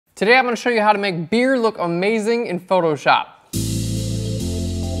Today I'm going to show you how to make beer look amazing in Photoshop.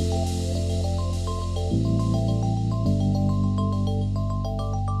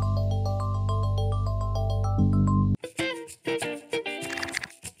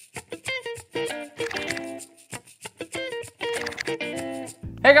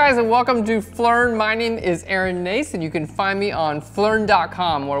 Hey guys, and welcome to Phlearn. My name is Aaron Nace, and you can find me on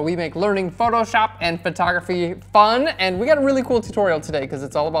Phlearn.com, where we make learning Photoshop and photography fun. And we got a really cool tutorial today because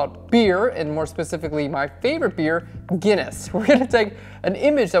it's all about beer, and more specifically my favorite beer, Guinness. We're gonna take an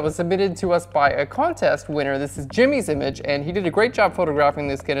image that was submitted to us by a contest winner. This is Jimmy's image, and he did a great job photographing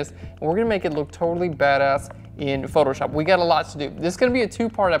this Guinness, and we're gonna make it look totally badass in Photoshop. We got a lot to do. This is going to be a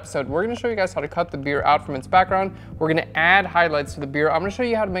two-part episode. We're going to show you guys how to cut the beer out from its background. We're going to add highlights to the beer. I'm going to show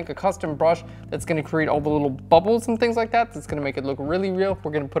you how to make a custom brush that's going to create all the little bubbles and things like that. That's going to make it look really real.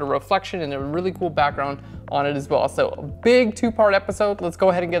 We're going to put a reflection and a really cool background on it as well. So a big two-part episode. Let's go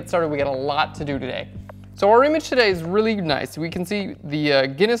ahead and get started. We got a lot to do today. So our image today is really nice. We can see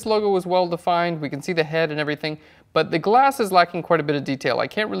the Guinness logo is well defined. We can see the head and everything, but the glass is lacking quite a bit of detail. I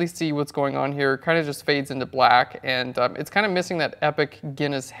can't really see what's going on here. It kind of just fades into black, and it's kind of missing that epic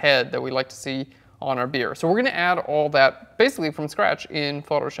Guinness head that we like to see on our beer. So we're gonna add all that basically from scratch in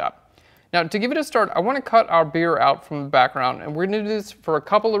Photoshop. Now, to give it a start, I wanna cut our beer out from the background, and we're gonna do this for a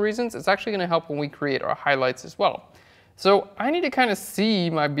couple of reasons. It's actually gonna help when we create our highlights as well. So I need to kind of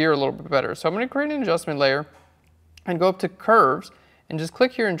see my beer a little bit better. So I'm going to create an adjustment layer and go up to curves and just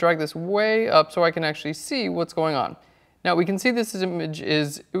click here and drag this way up so I can actually see what's going on. Now we can see this image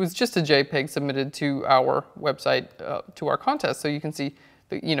it was just a JPEG submitted to our website, to our contest. So you can see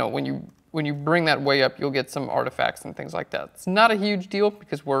that, you know, when you bring that way up, you'll get some artifacts and things like that. It's not a huge deal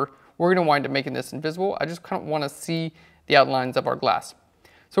because we're going to wind up making this invisible. I just kind of want to see the outlines of our glass.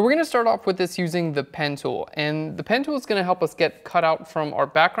 So we're going to start off with this using the pen tool, and the pen tool is going to help us get cut out from our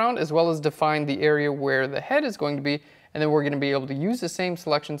background as well as define the area where the head is going to be, and then we're going to be able to use the same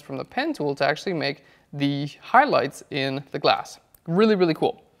selections from the pen tool to actually make the highlights in the glass. Really, really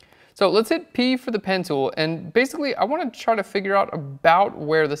cool. So let's hit P for the pen tool, and basically I want to try to figure out about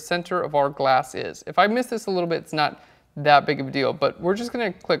where the center of our glass is. If I miss this a little bit, it's not that big of a deal, but we're just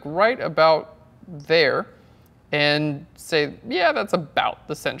going to click right about there and say, yeah, that's about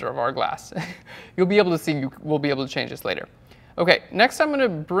the center of our glass. You'll be able to see, we'll be able to change this later. Okay, next I'm gonna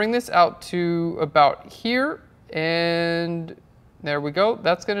bring this out to about here, and there we go.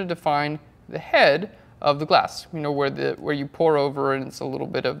 That's gonna define the head of the glass, you know, where you pour over and it's a little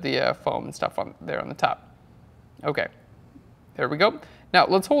bit of the foam and stuff on there on the top. Okay, there we go. Now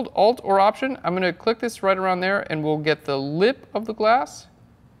let's hold Alt or Option. I'm gonna click this right around there and we'll get the lip of the glass.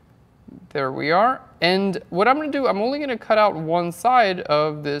 There we are. And what I'm going to do, I'm only going to cut out one side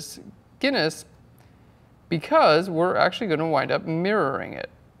of this Guinness because we're actually going to wind up mirroring it.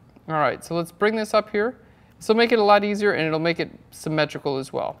 All right, so let's bring this up here. This will make it a lot easier, and it'll make it symmetrical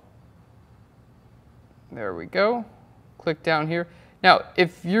as well. There we go. Click down here. Now,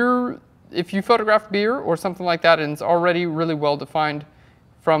 if you photograph beer or something like that and it's already really well defined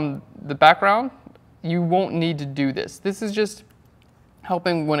from the background, you won't need to do this. This is just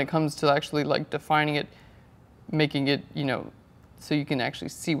helping when it comes to actually like defining it, making it, you know, so you can actually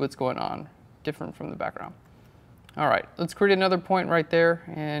see what's going on different from the background. All right, let's create another point right there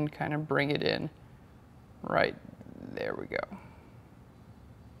and kind of bring it in right there. We go.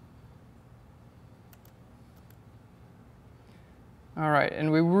 All right,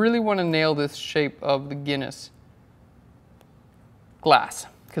 and we really want to nail this shape of the Guinness glass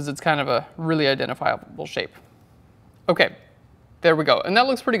because it's kind of a really identifiable shape. Okay. There we go, and that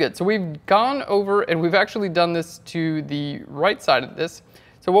looks pretty good. So we've gone over and we've actually done this to the right side of this.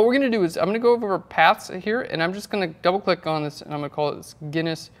 So what we're gonna do is I'm gonna go over paths here, and I'm just gonna double click on this, and I'm gonna call this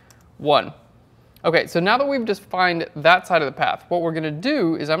Guinness 1. Okay, so now that we've defined that side of the path, what we're gonna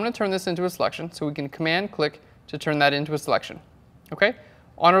do is I'm gonna turn this into a selection, so we can Command click to turn that into a selection. Okay,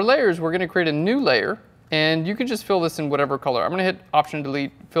 on our layers, we're gonna create a new layer, and you can just fill this in whatever color. I'm gonna hit Option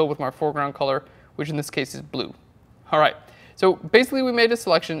Delete, fill with my foreground color, which in this case is blue. All right. So basically we made a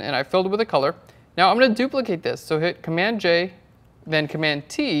selection and I filled it with a color. Now I'm going to duplicate this. So hit Command J, then Command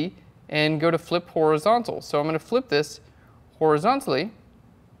T, and go to flip horizontal. So I'm going to flip this horizontally.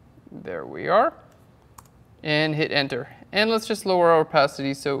 There we are. And hit Enter. And let's just lower our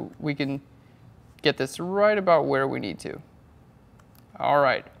opacity so we can get this right about where we need to. All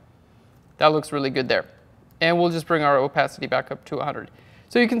right. That looks really good there. And we'll just bring our opacity back up to 100.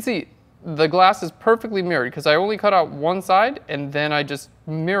 So you can see the glass is perfectly mirrored because I only cut out one side and then I just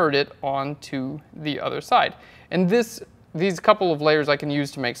mirrored it onto the other side. And these couple of layers I can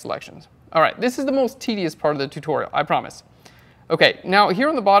use to make selections. All right, this is the most tedious part of the tutorial, I promise. Okay, now here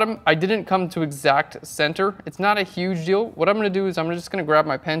on the bottom, I didn't come to exact center. It's not a huge deal. What I'm going to do is I'm just going to grab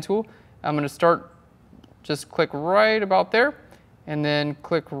my pen tool. I'm going to start, just click right about there, and then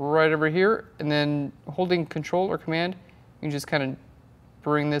click right over here, and then holding Control or Command, you can just kind of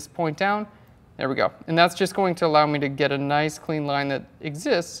bring this point down. There we go. And that's just going to allow me to get a nice clean line that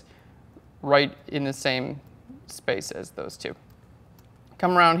exists right in the same space as those two.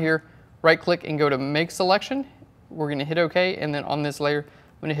 Come around here, right click and go to Make Selection. We're going to hit OK, and then on this layer,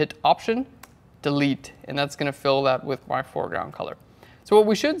 I'm going to hit Option, Delete, and that's going to fill that with my foreground color. So what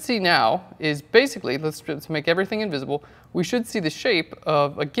we should see now is basically, let's make everything invisible, we should see the shape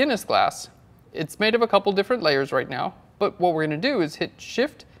of a Guinness glass. It's made of a couple different layers right now, but what we're going to do is hit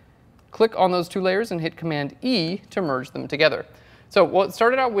Shift, click on those two layers, and hit Command E to merge them together. So what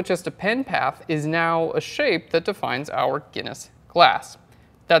started out with just a pen path is now a shape that defines our Guinness glass.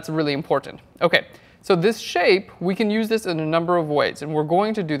 That's really important. Okay, so this shape, we can use this in a number of ways, and we're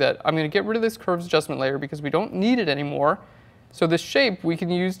going to do that. I'm going to get rid of this curves adjustment layer because we don't need it anymore. So this shape we can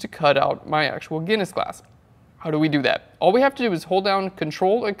use to cut out my actual Guinness glass. How do we do that? All we have to do is hold down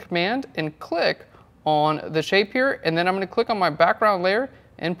Control and Command and click on the shape here, and then I'm going to click on my background layer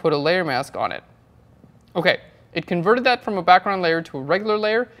and put a layer mask on it. Okay, it converted that from a background layer to a regular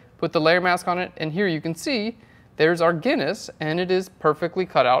layer, put the layer mask on it, and here you can see there's our Guinness, and it is perfectly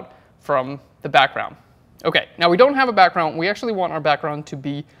cut out from the background. Okay, now we don't have a background. We actually want our background to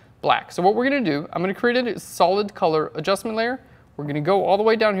be black. So what we're going to do, I'm going to create a solid color adjustment layer. We're going to go all the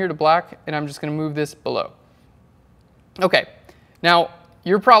way down here to black, and I'm just going to move this below. Okay, now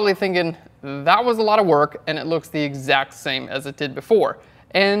you're probably thinking that was a lot of work, and it looks the exact same as it did before.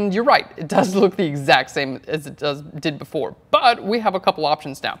 And you're right, it does look the exact same as it did before, but we have a couple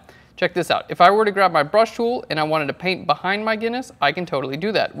options now. Check this out. If I were to grab my brush tool and I wanted to paint behind my Guinness, I can totally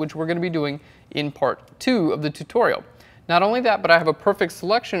do that, which we're going to be doing in part 2 of the tutorial. Not only that, but I have a perfect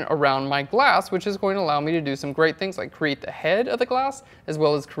selection around my glass, which is going to allow me to do some great things like create the head of the glass, as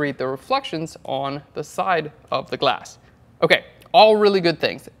well as create the reflections on the side of the glass. Okay, all really good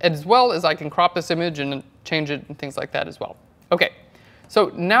things, as well as I can crop this image and change it and things like that as well. Okay,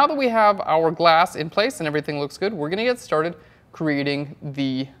 so now that we have our glass in place and everything looks good, we're going to get started creating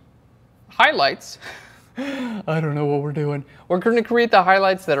the highlights. I don't know what we're doing. We're going to create the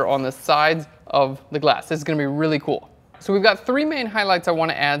highlights that are on the sides of the glass. This is going to be really cool. So we've got 3 main highlights I want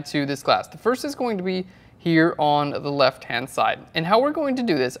to add to this glass. The first is going to be here on the left-hand side. And how we're going to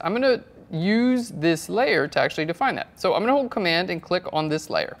do this, I'm going to use this layer to actually define that. So I'm going to hold Command and click on this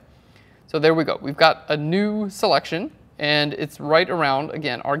layer. So there we go. We've got a new selection, and it's right around,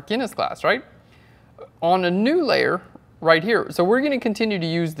 again, our Guinness glass, right? On a new layer, right here. So we're going to continue to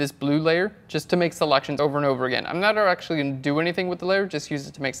use this blue layer just to make selections over and over again. I'm not actually going to do anything with the layer, just use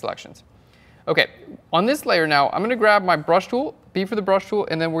it to make selections. Okay, on this layer now, I'm going to grab my brush tool, B for the brush tool,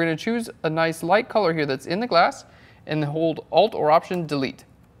 and then we're going to choose a nice light color here that's in the glass, and then hold Alt or Option Delete.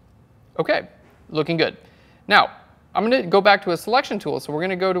 Okay, looking good. Now, I'm going to go back to a selection tool. So we're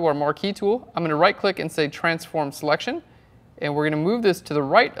going to go to our marquee tool. I'm going to right click and say Transform Selection, and we're going to move this to the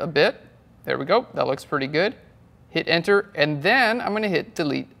right a bit. There we go, that looks pretty good. Hit Enter, and then I'm going to hit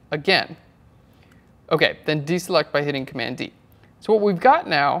Delete again. Okay, then deselect by hitting Command D. So what we've got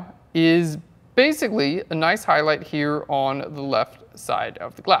now is basically a nice highlight here on the left side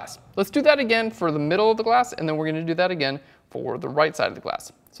of the glass. Let's do that again for the middle of the glass, and then we're going to do that again for the right side of the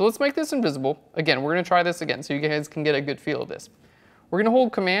glass. So let's make this invisible. Again, we're going to try this again so you guys can get a good feel of this. We're going to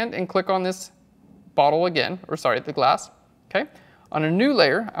hold Command and click on this bottle again, or sorry, the glass. Okay. On a new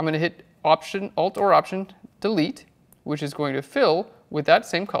layer, I'm going to hit Option, Alt or Option, Delete, which is going to fill with that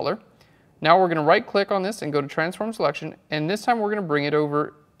same color. Now we're going to right click on this and go to Transform Selection, and this time we're going to bring it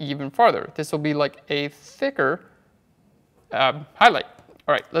over even farther. This will be like a thicker highlight.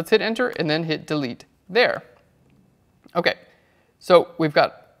 All right, let's hit Enter and then hit Delete there. Okay, so we've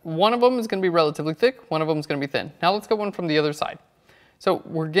got one of them is going to be relatively thick, one of them is going to be thin. Now let's go one from the other side. So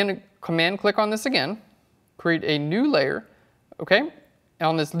we're going to Command click on this again, create a new layer. Okay, and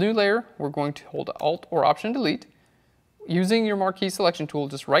on this new layer, we're going to hold Alt or Option Delete. Using your marquee selection tool,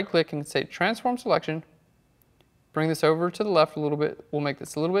 just right click and say Transform Selection. Bring this over to the left a little bit. We'll make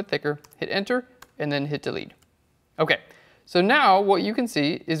this a little bit thicker. Hit Enter and then hit Delete. Okay, so now what you can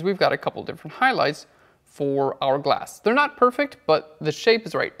see is we've got a couple different highlights for our glass. They're not perfect, but the shape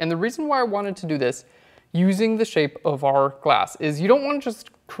is right. And the reason why I wanted to do this using the shape of our glass is you don't want to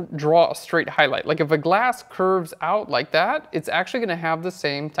just draw a straight highlight. Like if a glass curves out like that, it's actually going to have the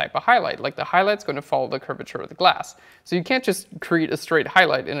same type of highlight. Like the highlight's going to follow the curvature of the glass. So you can't just create a straight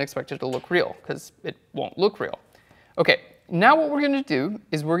highlight and expect it to look real, because it won't look real. Okay, now what we're going to do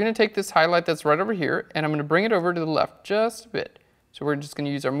is we're going to take this highlight that's right over here, and I'm going to bring it over to the left just a bit. So we're just going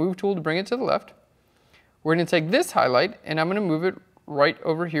to use our move tool to bring it to the left. We're going to take this highlight and I'm going to move it right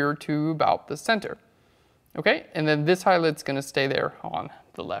over here to about the center. Okay, and then this highlight's going to stay there on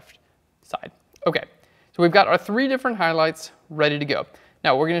the left side. Okay, so we've got our 3 different highlights ready to go.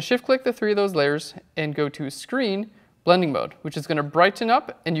 Now we're going to shift click the 3 of those layers and go to Screen, Blending Mode, which is going to brighten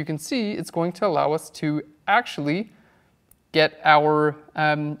up, and you can see it's going to allow us to actually get our,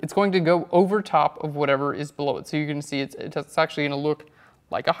 it's going to go over top of whatever is below it. So you can see it's actually going to look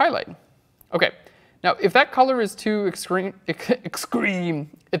like a highlight. Okay, now if that color is too extreme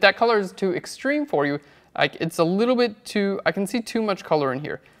if that color is too extreme for you, it's a little bit too, I can see too much color in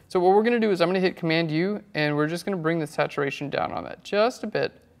here. So what we're going to do is I'm going to hit Command U, and we're just going to bring the saturation down on that just a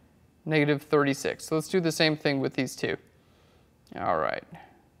bit, -36. So let's do the same thing with these 2. All right.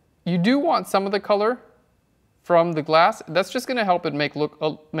 You do want some of the color from the glass. That's just going to help it make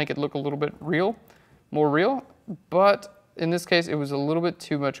it look a little bit real, more real. But in this case, it was a little bit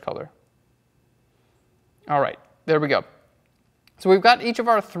too much color. All right, there we go. So we've got each of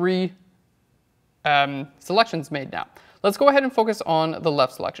our 3 selections made now. Let's go ahead and focus on the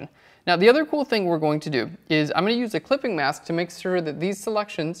left selection. Now the other cool thing we're going to do is I'm going to use a clipping mask to make sure that these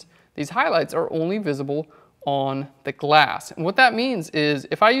selections, these highlights, are only visible on the glass. And what that means is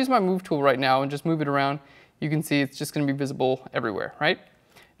if I use my move tool right now and just move it around, you can see it's just going to be visible everywhere, right?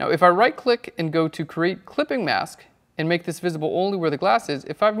 Now if I right click and go to create clipping mask and make this visible only where the glass is,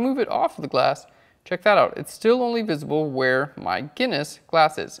 if I move it off of the glass, check that out, it's still only visible where my Guinness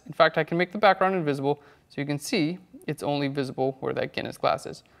glass is. In fact, I can make the background invisible so you can see it's only visible where that Guinness glass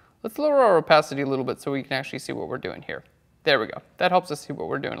is. Let's lower our opacity a little bit so we can actually see what we're doing here. There we go. That helps us see what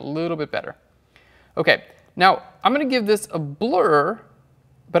we're doing a little bit better. Okay, now I'm going to give this a blur,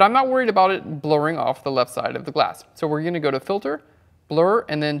 but I'm not worried about it blurring off the left side of the glass. So we're going to go to Filter, Blur,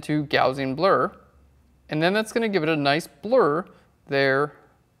 and then to Gaussian Blur. And then that's going to give it a nice blur there.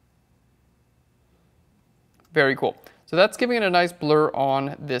 Very cool. So that's giving it a nice blur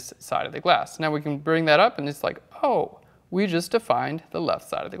on this side of the glass. Now we can bring that up and it's like, oh, we just defined the left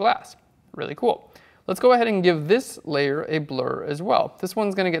side of the glass. Really cool. Let's go ahead and give this layer a blur as well. This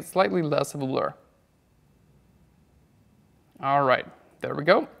one's going to get slightly less of a blur. All right, there we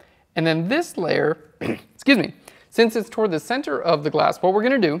go. And then this layer, excuse me, since it's toward the center of the glass, what we're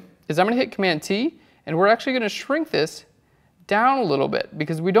going to do is I'm going to hit Command T, and we're actually going to shrink this down a little bit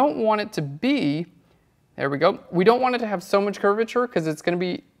because we don't want it to be, there we go, we don't want it to have so much curvature because it's going to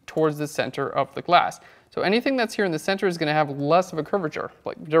be towards the center of the glass. So anything that's here in the center is going to have less of a curvature.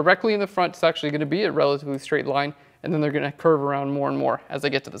 Like directly in the front, it's actually going to be a relatively straight line, and then they're going to curve around more and more as I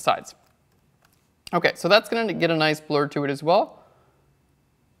get to the sides. Okay, so that's going to get a nice blur to it as well.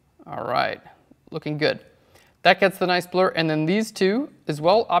 All right, looking good. That gets the nice blur, and then these 2 as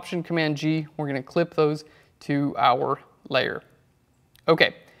well, Option Command G, we're going to clip those to our layer.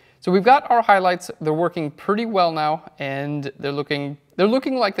 Okay, so we've got our highlights. They're working pretty well now, and they're looking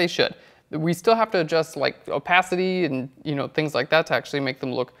like they should. We still have to adjust like opacity and things like that to actually make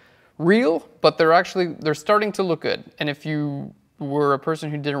them look real, but they're starting to look good. And if you were a person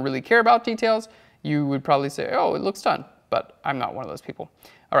who didn't really care about details, you would probably say, oh, it looks done, but I'm not one of those people.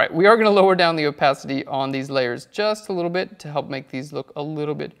 All right, we are going to lower down the opacity on these layers just a little bit to help make these look a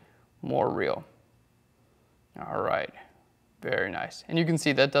little bit more real. All right, very nice. And you can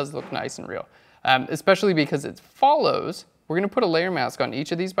see that does look nice and real, especially because it follows, we're going to put a layer mask on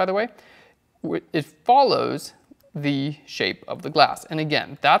each of these, by the way. It follows the shape of the glass. And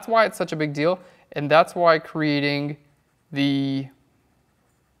again, that's why it's such a big deal, and that's why creating the,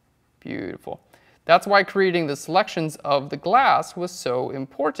 beautiful. That's why creating the selections of the glass was so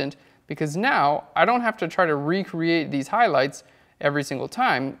important, because now I don't have to try to recreate these highlights every single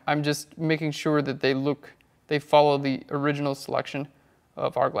time. I'm just making sure that they follow the original selection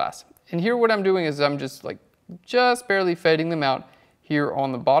of our glass. And here what I'm doing is I'm just barely fading them out here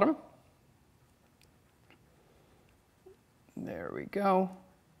on the bottom. There we go.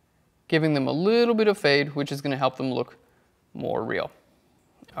 Giving them a little bit of fade, which is going to help them look more real.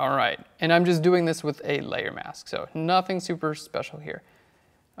 All right, and I'm just doing this with a layer mask, so nothing super special here.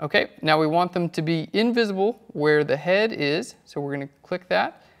 Okay, now we want them to be invisible where the head is, so we're going to click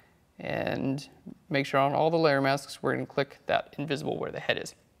that and make sure on all the layer masks we're going to click that invisible where the head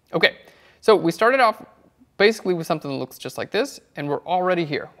is. Okay, so we started off basically with something that looks just like this, and we're already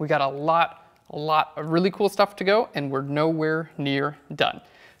here. We got a lot of really cool stuff to go, and we're nowhere near done.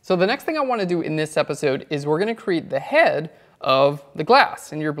 So the next thing I want to do in this episode is we're going to create the head of the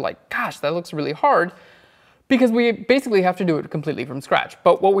glass. And you're like, gosh, that looks really hard, because we basically have to do it completely from scratch.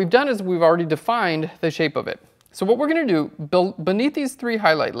 But what we've done is we've already defined the shape of it. So what we're going to do, beneath these 3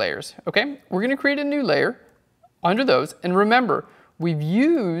 highlight layers, okay, we're going to create a new layer under those. And remember, we've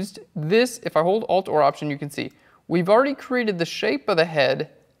used this, if I hold Alt or Option, you can see, we've already created the shape of the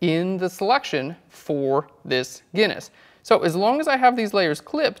head in the selection for this Guiness. So as long as I have these layers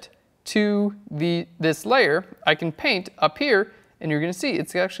clipped to this layer, I can paint up here, and you're going to see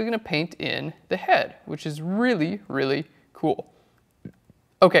it's actually going to paint in the head, which is really, really cool.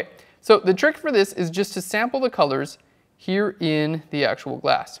 Okay, so the trick for this is just to sample the colors here in the actual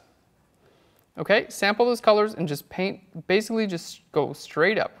glass. Okay, sample those colors and just paint, basically just go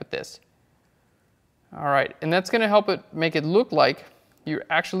straight up with this. All right, and that's going to help it make it look like you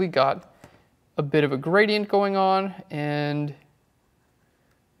actually got a bit of a gradient going on, and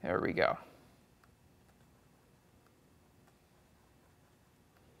there we go.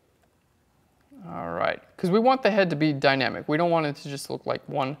 All right, because we want the head to be dynamic. We don't want it to just look like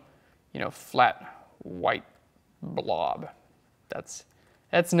one, flat white blob.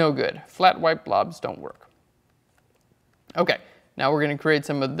 That's no good. Flat white blobs don't work. Okay, now we're going to create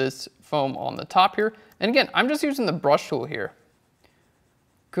some of this foam on the top here. And again, I'm just using the brush tool here.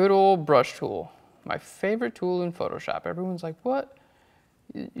 Good old brush tool. My favorite tool in Photoshop. Everyone's like, what?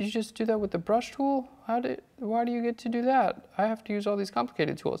 You just do that with the brush tool? Why do you get to do that? I have to use all these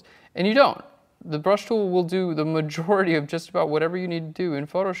complicated tools. And you don't. The brush tool will do the majority of just about whatever you need to do in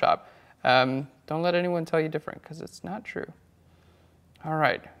Photoshop. Don't let anyone tell you different, because it's not true. All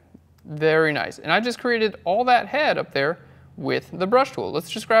right, very nice. And I just created all that head up there with the brush tool. Let's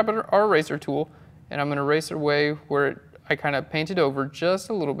just grab our eraser tool, and I'm going to erase it away where I kind of painted over just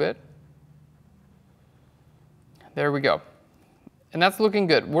a little bit. There we go. And that's looking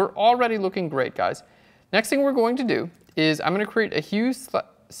good. We're already looking great, guys. Next thing we're going to do is I'm going to create a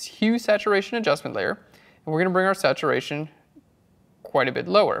hue saturation adjustment layer, and we're going to bring our saturation quite a bit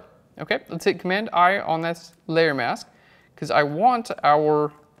lower. Okay, let's hit Command I on this layer mask, because I want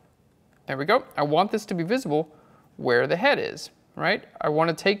there we go, I want this to be visible where the head is, right? I want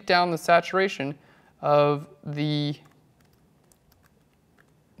to take down the saturation of the,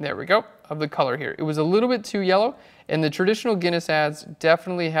 there we go, of the color here. It was a little bit too yellow, and the traditional Guinness ads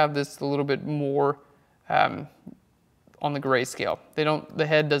definitely have this a little bit more on the gray scale. The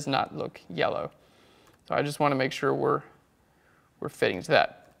head does not look yellow. So I just want to make sure we're fitting to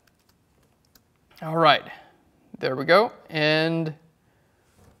that. All right, there we go, and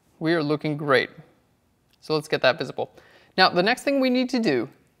we are looking great. So let's get that visible. Now, the next thing we need to do,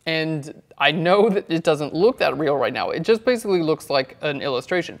 and I know that it doesn't look that real right now, it just basically looks like an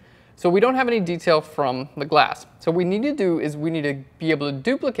illustration. So we don't have any detail from the glass. So what we need to do is we need to be able to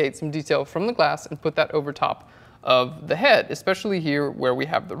duplicate some detail from the glass and put that over top of the head, especially here where we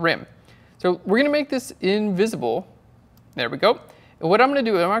have the rim. So we're going to make this invisible. There we go. And what I'm going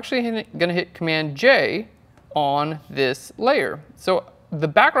to do, I'm actually going to hit Command J on this layer. So the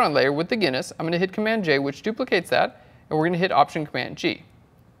background layer with the Guinness, I'm going to hit Command J, which duplicates that, and we're going to hit Option Command G.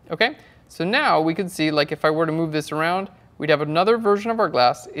 Okay, so now we can see, like, if I were to move this around, we'd have another version of our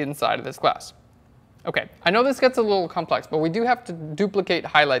glass inside of this glass. Okay, I know this gets a little complex, but we do have to duplicate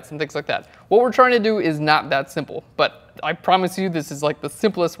highlights and things like that. What we're trying to do is not that simple, but I promise you this is like the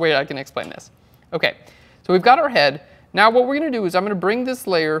simplest way I can explain this. Okay, so we've got our head. Now what we're going to do is I'm going to bring this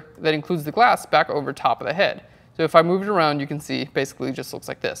layer that includes the glass back over top of the head. So if I move it around, you can see basically it just looks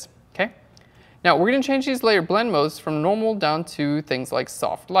like this. Okay. Now we're going to change these layer blend modes from normal down to things like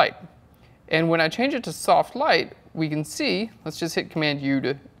soft light. And when I change it to soft light, we can see, let's just hit Command U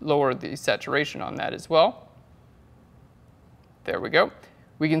to lower the saturation on that as well. There we go.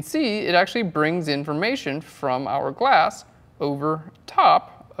 We can see it actually brings information from our glass over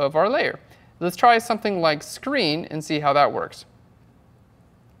top of our layer. Let's try something like screen and see how that works.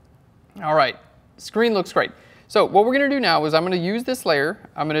 All right, screen looks great. So what we're going to do now is I'm going to use this layer.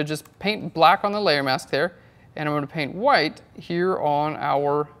 I'm going to just paint black on the layer mask there, and I'm going to paint white here on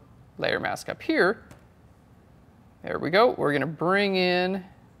our layer mask up here. There we go. We're going to bring in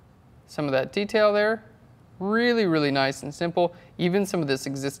some of that detail there. Really, really nice and simple. Even some of this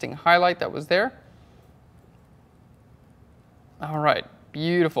existing highlight that was there. All right,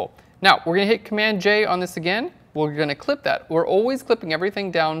 beautiful. Now, we're going to hit Command J on this again. We're going to clip that. We're always clipping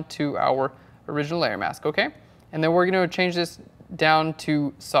everything down to our original layer mask, okay? And then we're going to change this down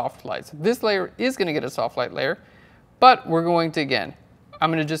to soft light. So this layer is going to get a soft light layer, but we're going to, again,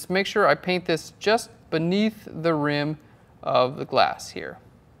 I'm going to just make sure I paint this just beneath the rim of the glass here.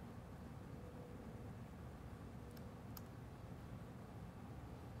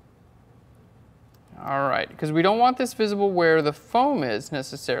 All right, because we don't want this visible where the foam is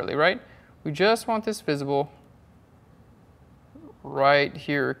necessarily, right? We just want this visible right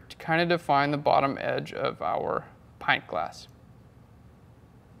here to kind of define the bottom edge of our pint glass.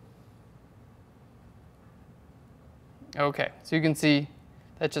 Okay, so you can see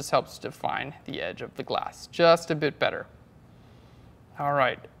that just helps define the edge of the glass just a bit better. All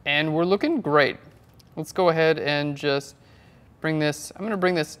right, and we're looking great. Let's go ahead and just bring this, I'm gonna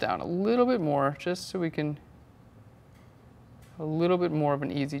bring this down a little bit more just so we can, a little bit more of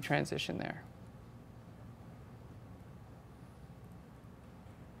an easy transition there.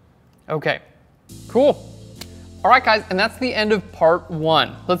 Okay, cool. All right, guys, and that's the end of part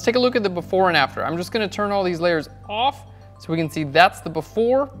 1. Let's take a look at the before and after. I'm just gonna turn all these layers off so we can see that's the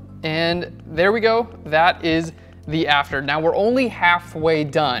before, and there we go, that is the after. Now we're only halfway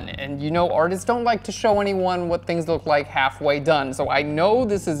done, and you know artists don't like to show anyone what things look like halfway done. So I know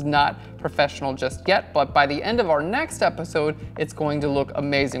this is not professional just yet, but by the end of our next episode, it's going to look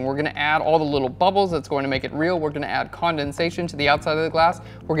amazing. We're gonna add all the little bubbles that's going to make it real. We're gonna add condensation to the outside of the glass.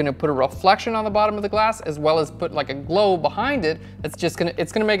 We're gonna put a reflection on the bottom of the glass, as well as put like a glow behind it. It's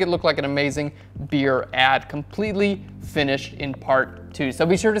gonna make it look like an amazing beer ad, completely finished in part 2. So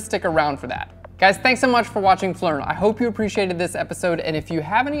be sure to stick around for that. Guys, thanks so much for watching Phlearn. I hope you appreciated this episode, and if you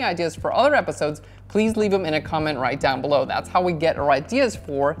have any ideas for other episodes, please leave them in a comment right down below. That's how we get our ideas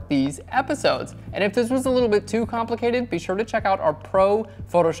for these episodes. And if this was a little bit too complicated, be sure to check out our Pro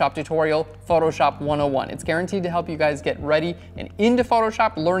Photoshop tutorial, Photoshop 101. It's guaranteed to help you guys get ready and into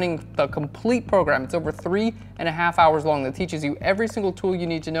Photoshop, learning the complete program. It's over 3.5 hours long that teaches you every single tool you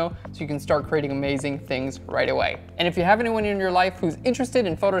need to know so you can start creating amazing things right away. And if you have anyone in your life who's interested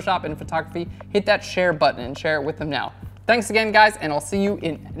in Photoshop and photography, hit that share button and share it with them now. Thanks again, guys, and I'll see you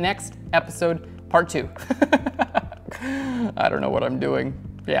in next episode, part 2. I don't know what I'm doing.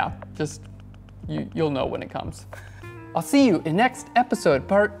 Yeah, just, you'll know when it comes. I'll see you in next episode,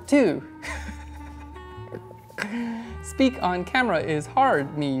 part 2. Speak on camera is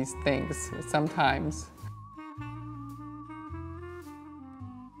hard, these things, sometimes.